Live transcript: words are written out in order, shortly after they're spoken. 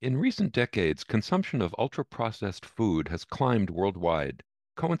In recent decades, consumption of ultra-processed food has climbed worldwide,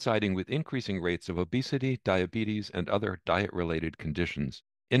 coinciding with increasing rates of obesity, diabetes, and other diet-related conditions.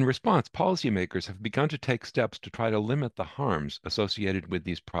 In response, policymakers have begun to take steps to try to limit the harms associated with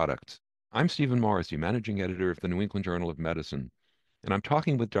these products. I'm Stephen Morrissey, managing editor of the New England Journal of Medicine, and I'm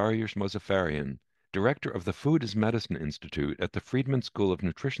talking with Dariush Mozaffarian, director of the Food as Medicine Institute at the Friedman School of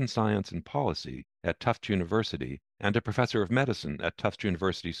Nutrition Science and Policy at Tufts University, and a professor of medicine at Tufts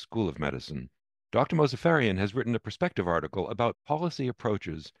University School of Medicine. Dr. Mozaffarian has written a perspective article about policy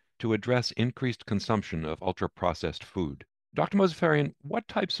approaches to address increased consumption of ultra-processed food. Dr. Mozaffarian, what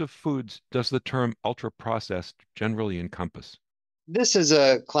types of foods does the term ultra-processed generally encompass? This is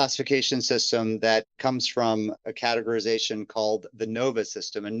a classification system that comes from a categorization called the NOVA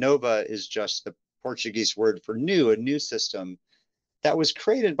system. And NOVA is just the Portuguese word for new, a new system that was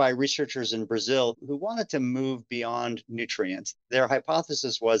created by researchers in Brazil who wanted to move beyond nutrients. Their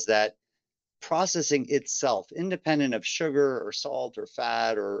hypothesis was that processing itself, independent of sugar or salt or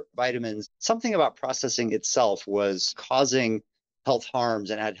fat or vitamins, something about processing itself was causing health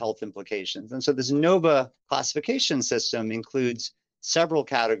harms and had health implications. And so this NOVA classification system includes several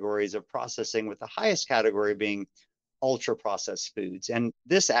categories of processing, with the highest category being ultra processed foods. And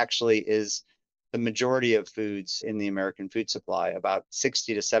this actually is the majority of foods in the American food supply. About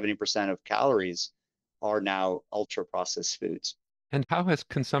 60 to 70% of calories are now ultra processed foods. And how has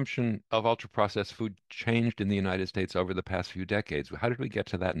consumption of ultra-processed food changed in the United States over the past few decades? How did we get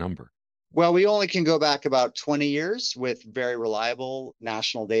to that number? Well, we only can go back about 20 years with very reliable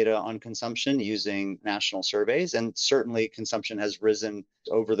national data on consumption using national surveys. And certainly consumption has risen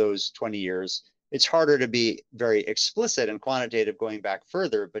over those 20 years. It's harder to be very explicit and quantitative going back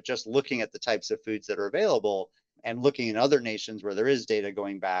further, but just looking at the types of foods that are available and looking in other nations where there is data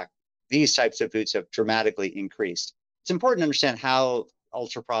going back, these types of foods have dramatically increased. It's important to understand how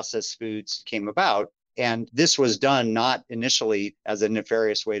ultra processed foods came about. And this was done not initially as a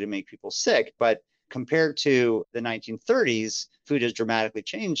nefarious way to make people sick, but compared to the 1930s, food has dramatically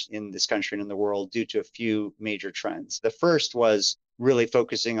changed in this country and in the world due to a few major trends. The first was really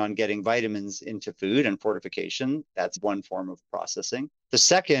focusing on getting vitamins into food and fortification. That's one form of processing. The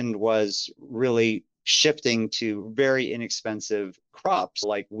second was really shifting to very inexpensive crops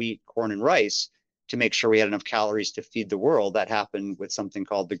like wheat, corn, and rice to make sure we had enough calories to feed the world. That happened with something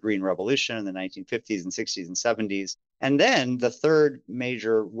called the Green Revolution in the 1950s and 60s and 70s. And then the third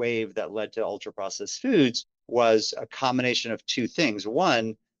major wave that led to ultra processed foods was a combination of two things.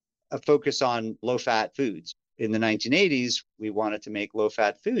 One, a focus on low fat foods. In the 1980s, we wanted to make low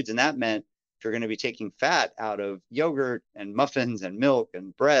fat foods, and that meant if you're going to be taking fat out of yogurt and muffins and milk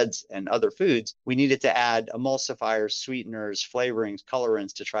and breads and other foods, we needed to add emulsifiers, sweeteners, flavorings,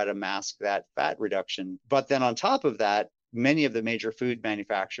 colorants to try to mask that fat reduction. But then on top of that, many of the major food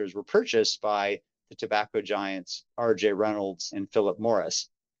manufacturers were purchased by the tobacco giants R.J. Reynolds and Philip Morris.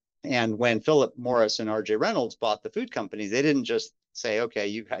 And when Philip Morris and R.J. Reynolds bought the food companies, they didn't just say, okay,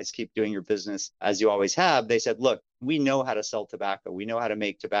 you guys keep doing your business as you always have. They said, look, we know how to sell tobacco. We know how to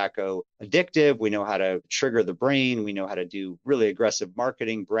make tobacco addictive. We know how to trigger the brain. We know how to do really aggressive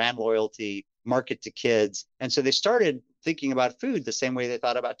marketing, brand loyalty, market to kids. And so they started thinking about food the same way they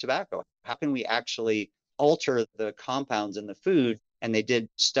thought about tobacco. How can we actually alter the compounds in the food? And they did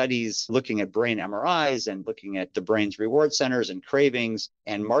studies looking at brain MRIs and looking at the brain's reward centers and cravings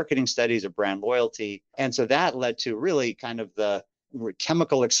and marketing studies of brand loyalty. And so that led to really kind of the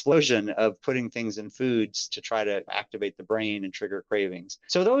chemical explosion of putting things in foods to try to activate the brain and trigger cravings.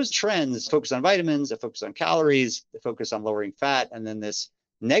 So those trends focus on vitamins, they focus on calories, they focus on lowering fat, and then this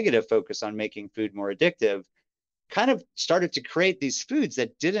negative focus on making food more addictive kind of started to create these foods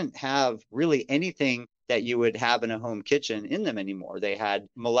that didn't have really anything that you would have in a home kitchen in them anymore. They had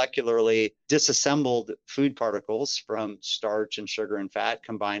molecularly disassembled food particles from starch and sugar and fat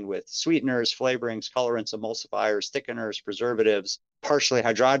combined with sweeteners, flavorings, colorants, emulsifiers, thickeners, preservatives, partially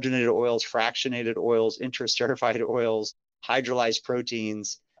hydrogenated oils, fractionated oils, interesterified oils, hydrolyzed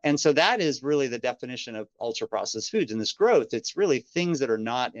proteins. And so that is really the definition of ultra processed foods. And this growth, it's really things that are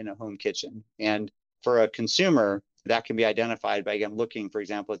not in a home kitchen. And for a consumer, that can be identified by, again, looking, for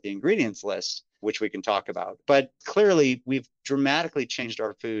example, at the ingredients list, which we can talk about. But clearly, we've dramatically changed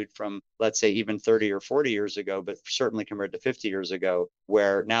our food from, let's say, even 30 or 40 years ago, but certainly compared to 50 years ago,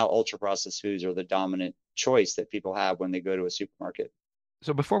 where now ultra processed foods are the dominant choice that people have when they go to a supermarket.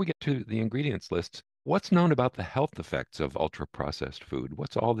 So before we get to the ingredients lists, what's known about the health effects of ultra-processed food?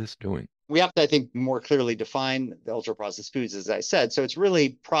 What's all this doing? We have to, I think, more clearly define the ultra processed foods, as I said. So it's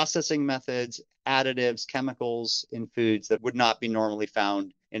really processing methods, additives, chemicals in foods that would not be normally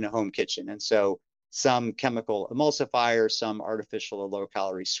found in a home kitchen. And so some chemical emulsifier, some artificial or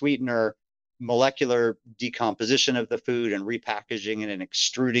low-calorie sweetener, molecular decomposition of the food and repackaging it and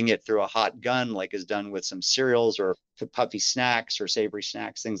extruding it through a hot gun, like is done with some cereals or puffy snacks or savory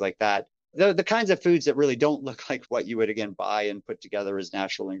snacks, things like that. The kinds of foods that really don't look like what you would, again, buy and put together as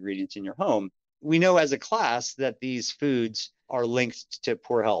natural ingredients in your home. We know as a class that these foods are linked to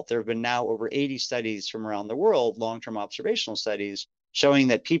poor health. There have been now over 80 studies from around the world, long-term observational studies, showing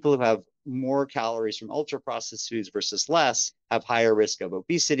that people who have more calories from ultra-processed foods versus less have higher risk of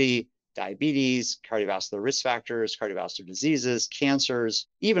obesity, diabetes, cardiovascular risk factors, cardiovascular diseases, cancers,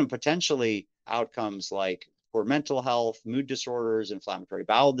 even potentially outcomes like poor mental health, mood disorders, inflammatory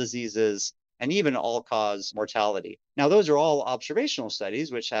bowel diseases, and even all-cause mortality. Now, those are all observational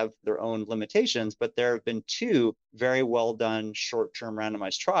studies, which have their own limitations, but there have been two very well-done short-term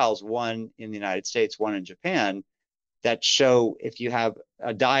randomized trials, one in the United States, one in Japan, that show if you have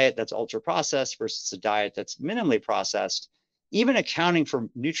a diet that's ultra-processed versus a diet that's minimally processed, even accounting for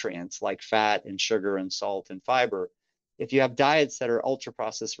nutrients like fat and sugar and salt and fiber, if you have diets that are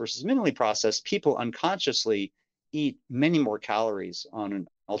ultra-processed versus minimally processed, people unconsciously eat many more calories on an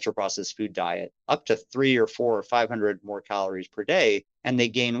ultra-processed food diet, up to 300 or 400 or 500 more calories per day, and they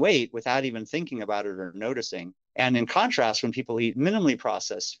gain weight without even thinking about it or noticing. And in contrast, when people eat minimally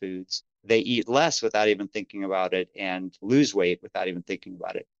processed foods, they eat less without even thinking about it and lose weight without even thinking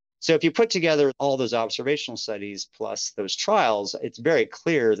about it. So if you put together all those observational studies plus those trials, it's very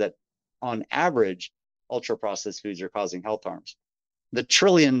clear that on average, ultra-processed foods are causing health harms. The $1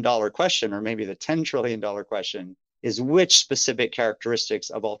 trillion question, or maybe the $10 trillion question, is which specific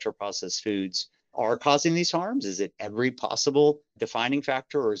characteristics of ultra-processed foods are causing these harms? Is it every possible defining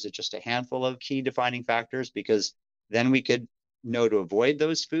factor, or is it just a handful of key defining factors? Because then we could know to avoid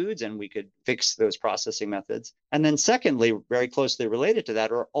those foods and we could fix those processing methods. And then secondly, very closely related to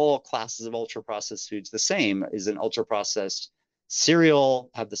that, are all classes of ultra-processed foods the same? Is an ultra-processed cereal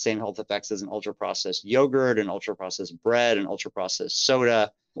have the same health effects as an ultra-processed yogurt, an ultra-processed bread, an ultra-processed soda,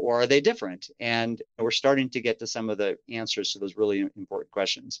 or are they different? And we're starting to get to some of the answers to those really important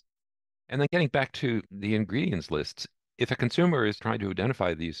questions. And then getting back to the ingredients lists, if a consumer is trying to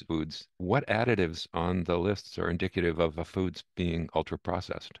identify these foods, what additives on the lists are indicative of a food's being ultra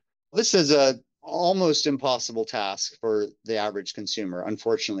processed? This is a almost impossible task for the average consumer,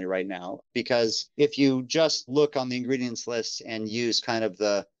 unfortunately, right now, because if you just look on the ingredients list and use kind of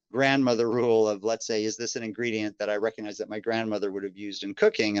the grandmother rule of, let's say, is this an ingredient that I recognize that my grandmother would have used in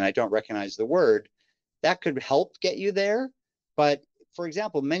cooking and I don't recognize the word, that could help get you there. But for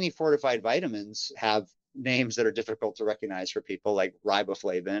example, many fortified vitamins have names that are difficult to recognize for people, like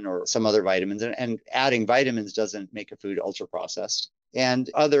riboflavin or some other vitamins. And adding vitamins doesn't make a food ultra processed. And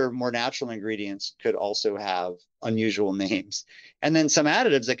other more natural ingredients could also have unusual names. And then some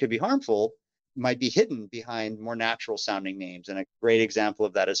additives that could be harmful might be hidden behind more natural sounding names. And a great example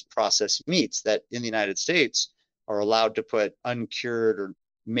of that is processed meats that in the United States are allowed to put uncured or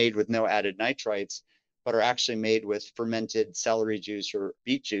made with no added nitrites, but are actually made with fermented celery juice or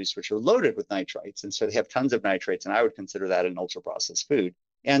beet juice, which are loaded with nitrites. And so they have tons of nitrates, and I would consider that an ultra-processed food.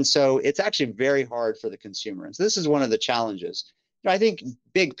 And so it's actually very hard for the consumer. And so this is one of the challenges. I think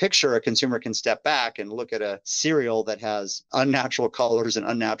big picture, a consumer can step back and look at a cereal that has unnatural colors and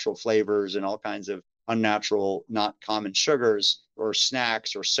unnatural flavors and all kinds of unnatural, not common sugars, or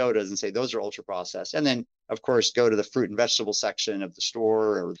snacks or sodas, and say those are ultra processed. And then, of course, go to the fruit and vegetable pick of the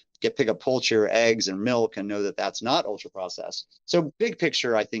store or pick up poultry or eggs and milk and know that that's not ultra processed. So big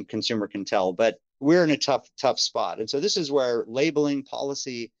picture, I think consumer can tell, but we're in a tough spot. And so this is where labeling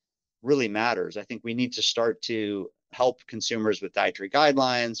policy really matters. I think we need to start to help consumers with dietary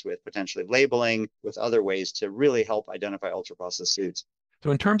guidelines, with potentially labeling, with other ways to really help identify ultra-processed foods.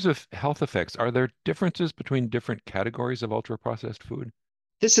 So in terms of health effects, are there differences between different categories of ultra-processed food?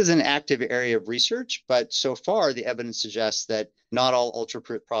 This is an active area of research, but so far the evidence suggests that not all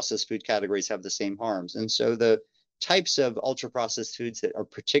ultra-processed food categories have the same harms. And so the types of ultra-processed foods that are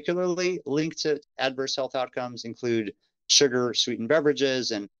particularly linked to adverse health outcomes include sugar-sweetened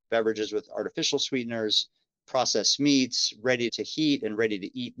beverages and beverages with artificial sweeteners, processed meats, ready to heat and ready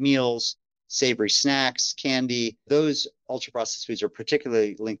to eat meals, savory snacks, candy. Those ultra-processed foods are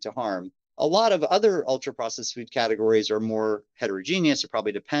particularly linked to harm. A lot of other ultra-processed food categories are more heterogeneous. It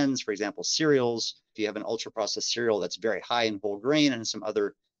probably depends. For example, cereals. If you have an ultra-processed cereal that's very high in whole grain and some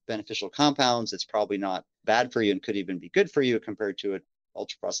other beneficial compounds, it's probably not bad for you and could even be good for you compared to an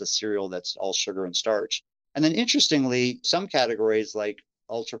ultra-processed cereal that's all sugar and starch. And then interestingly, some categories like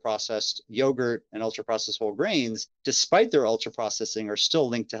ultra-processed yogurt and ultra-processed whole grains, despite their ultra-processing, are still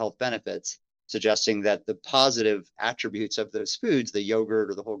linked to health benefits, suggesting that the positive attributes of those foods, the yogurt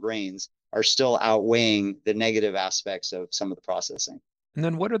or the whole grains, are still outweighing the negative aspects of some of the processing. And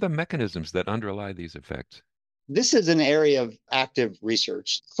then what are the mechanisms that underlie these effects? This is an area of active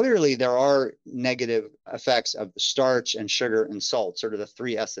research. Clearly, there are negative effects of starch and sugar and salt, sort of the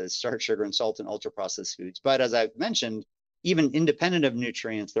three S's: starch, sugar, and salt in ultra-processed foods. But as I've mentioned, even independent of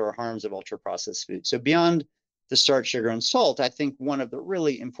nutrients, there are harms of ultra-processed foods. So beyond the starch, sugar, and salt, I think one of the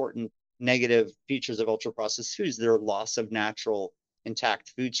really important negative features of ultra-processed foods is their loss of natural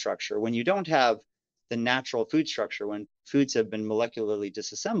intact food structure. When you don't have the natural food structure, when foods have been molecularly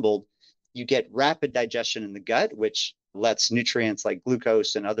disassembled, you get rapid digestion in the gut, which lets nutrients like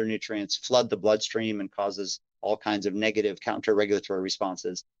glucose and other nutrients flood the bloodstream and causes all kinds of negative counter-regulatory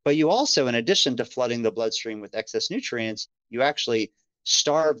responses. But you also, in addition to flooding the bloodstream with excess nutrients, you actually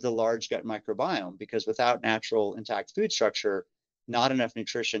starve the large gut microbiome, because without natural intact food structure, not enough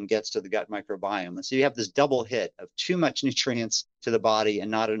nutrition gets to the gut microbiome. And so you have this double hit of too much nutrients to the body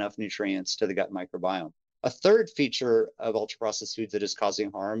and not enough nutrients to the gut microbiome. A third feature of ultra-processed foods that is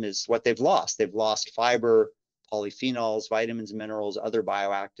causing harm is what they've lost. They've lost fiber, polyphenols, vitamins, minerals, other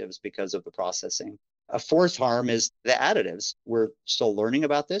bioactives because of the processing. A fourth harm is the additives. We're still learning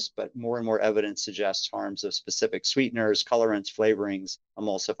about this, but more and more evidence suggests harms of specific sweeteners, colorants, flavorings,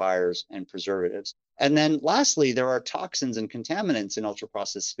 emulsifiers, and preservatives. And then lastly, there are toxins and contaminants in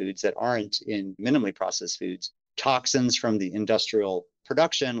ultra-processed foods that aren't in minimally processed foods. Toxins from the industrial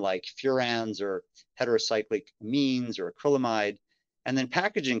production, like furans or heterocyclic amines or acrylamide, and then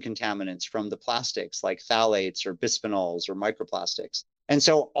packaging contaminants from the plastics, like phthalates or bisphenols or microplastics. And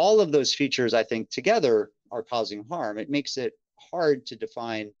so all of those features, I think, together are causing harm. It makes it hard to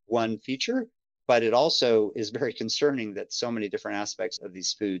define one feature, but it also is very concerning that so many different aspects of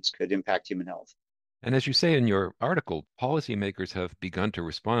these foods could impact human health. And as you say in your article, policymakers have begun to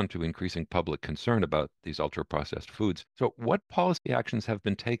respond to increasing public concern about these ultra-processed foods. So what policy actions have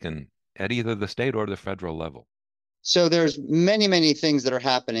been taken at either the state or the federal level? So there's many, many things that are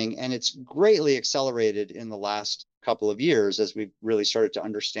happening, and it's greatly accelerated in the last couple of years as we've really started to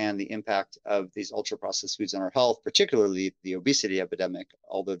understand the impact of these ultra-processed foods on our health, particularly the obesity epidemic,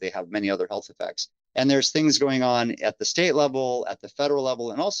 although they have many other health effects. And there's things going on at the state level, at the federal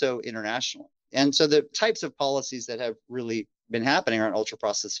level, and also internationally. And so the types of policies that have really been happening around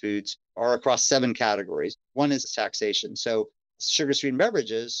ultra-processed foods are across 7 categories. One is taxation. So sugar-sweetened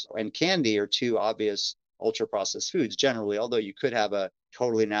beverages and candy are 2 obvious ultra-processed foods generally, although you could have a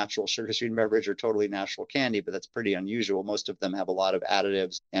totally natural sugar-sweetened beverage or totally natural candy, but that's pretty unusual. Most of them have a lot of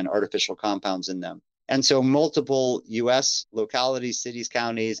additives and artificial compounds in them. And so multiple US localities, cities,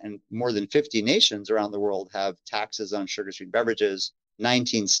 counties, and more than 50 nations around the world have taxes on sugar-sweetened beverages.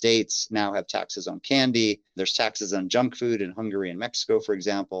 19 states now have taxes on candy. There's taxes on junk food in Hungary and Mexico, for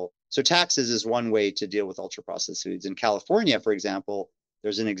example. So taxes is one way to deal with ultra-processed foods. In California, for example,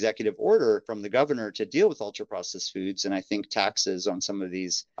 there's an executive order from the governor to deal with ultra-processed foods, and I think taxes on some of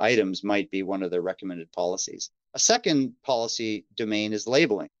these items might be one of the recommended policies. A second policy domain is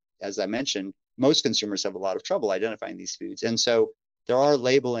labeling. As I mentioned, most consumers have a lot of trouble identifying these foods, and so there are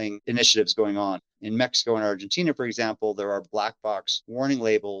labeling initiatives going on. In Mexico and Argentina, for example, there are black box warning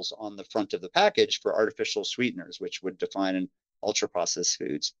labels on the front of the package for artificial sweeteners, which would define an ultra-processed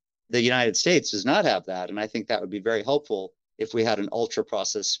foods. The United States does not have that, and I think that would be very helpful if we had an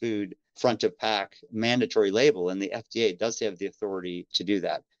ultra-processed food front of pack mandatory label, and the FDA does have the authority to do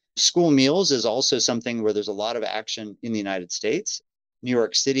that. School meals is also something where there's a lot of action in the United States. New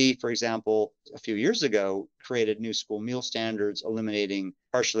York City, for example, a few years ago, created new school meal standards, eliminating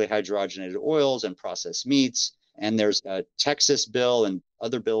partially hydrogenated oils and processed meats. And there's a Texas bill and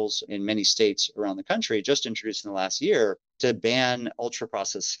other bills in many states around the country just introduced in the last year to ban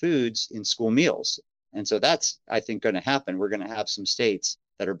ultra-processed foods in school meals. And so that's, I think, going to happen. We're going to have some states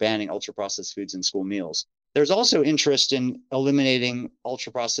that are banning ultra-processed foods in school meals. There's also interest in eliminating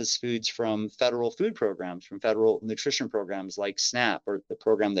ultra-processed foods from federal food programs, from federal nutrition programs like SNAP, or the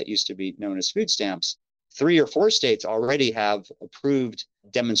program that used to be known as food stamps. 3 or 4 states already have approved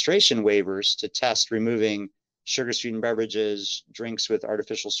demonstration waivers to test removing sugar-sweetened beverages, drinks with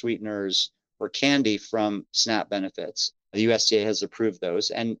artificial sweeteners, or candy from SNAP benefits. The USDA has approved those.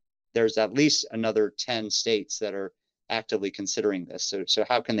 And there's at least another 10 states that are actively considering this. So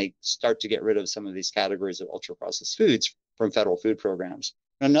how can they start to get rid of some of these categories of ultra-processed foods from federal food programs?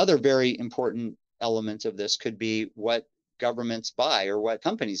 Another very important element of this could be what governments buy or what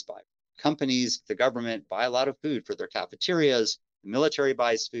companies buy. Companies, the government buy a lot of food for their cafeterias, the military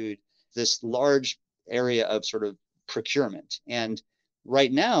buys food, this large area of sort of procurement. And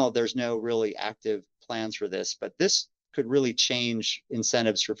right now, there's no really active plans for this, but this could really change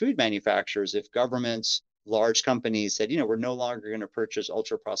incentives for food manufacturers if governments large companies said, we're no longer going to purchase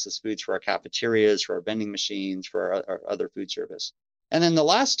ultra processed foods for our cafeterias, for our vending machines, for our other food service. And then the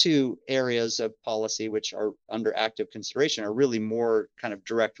last two areas of policy, which are under active consideration, are really more kind of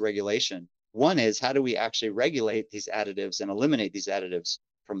direct regulation. One is, how do we actually regulate these additives and eliminate these additives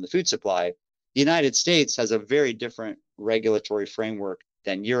from the food supply? The United States has a very different regulatory framework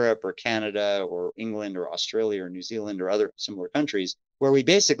than Europe or Canada or England or Australia or New Zealand or other similar countries, where we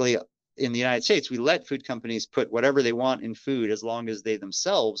basically, in the United States, we let food companies put whatever they want in food as long as they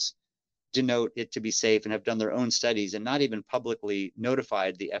themselves denote it to be safe and have done their own studies and not even publicly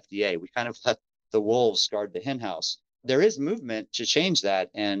notified the FDA. We kind of let the wolves guard the henhouse. There is movement to change that,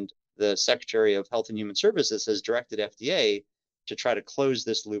 and the Secretary of Health and Human Services has directed FDA to try to close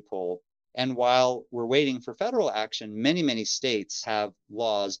this loophole. And while we're waiting for federal action, many, many states have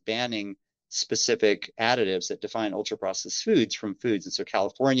laws banning specific additives that define ultra processed foods from foods. And so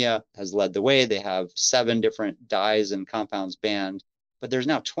California has led the way. They have 7 different dyes and compounds banned. But there's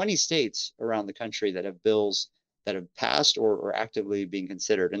now 20 states around the country that have bills that have passed or actively being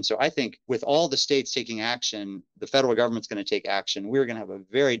considered. And so I think with all the states taking action, the federal government's going to take action. We're going to have a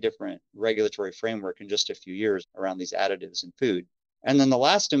very different regulatory framework in just a few years around these additives in food. And then the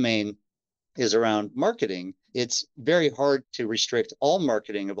last domain is around marketing. It's very hard to restrict all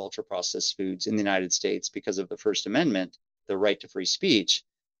marketing of ultra processed foods in the United States because of the First Amendment, the right to free speech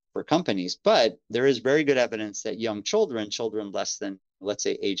for companies. But there is very good evidence that young children less than, let's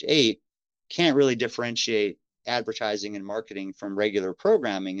say, age 8, can't really differentiate advertising and marketing from regular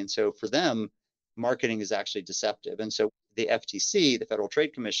programming. And so for them, marketing is actually deceptive. And so the FTC, the Federal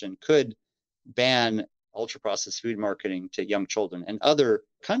Trade Commission, could ban ultra processed food marketing to young children. And other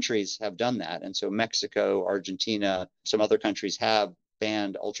countries have done that. And so Mexico, Argentina, some other countries have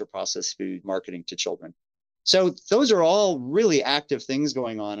banned ultra processed food marketing to children. So those are all really active things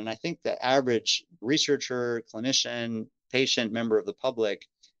going on. And I think the average researcher, clinician, patient, member of the public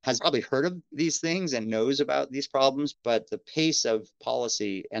has probably heard of these things and knows about these problems, but the pace of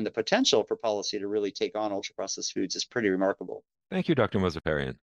policy and the potential for policy to really take on ultra processed foods is pretty remarkable. Thank you, Dr. Mozaffarian.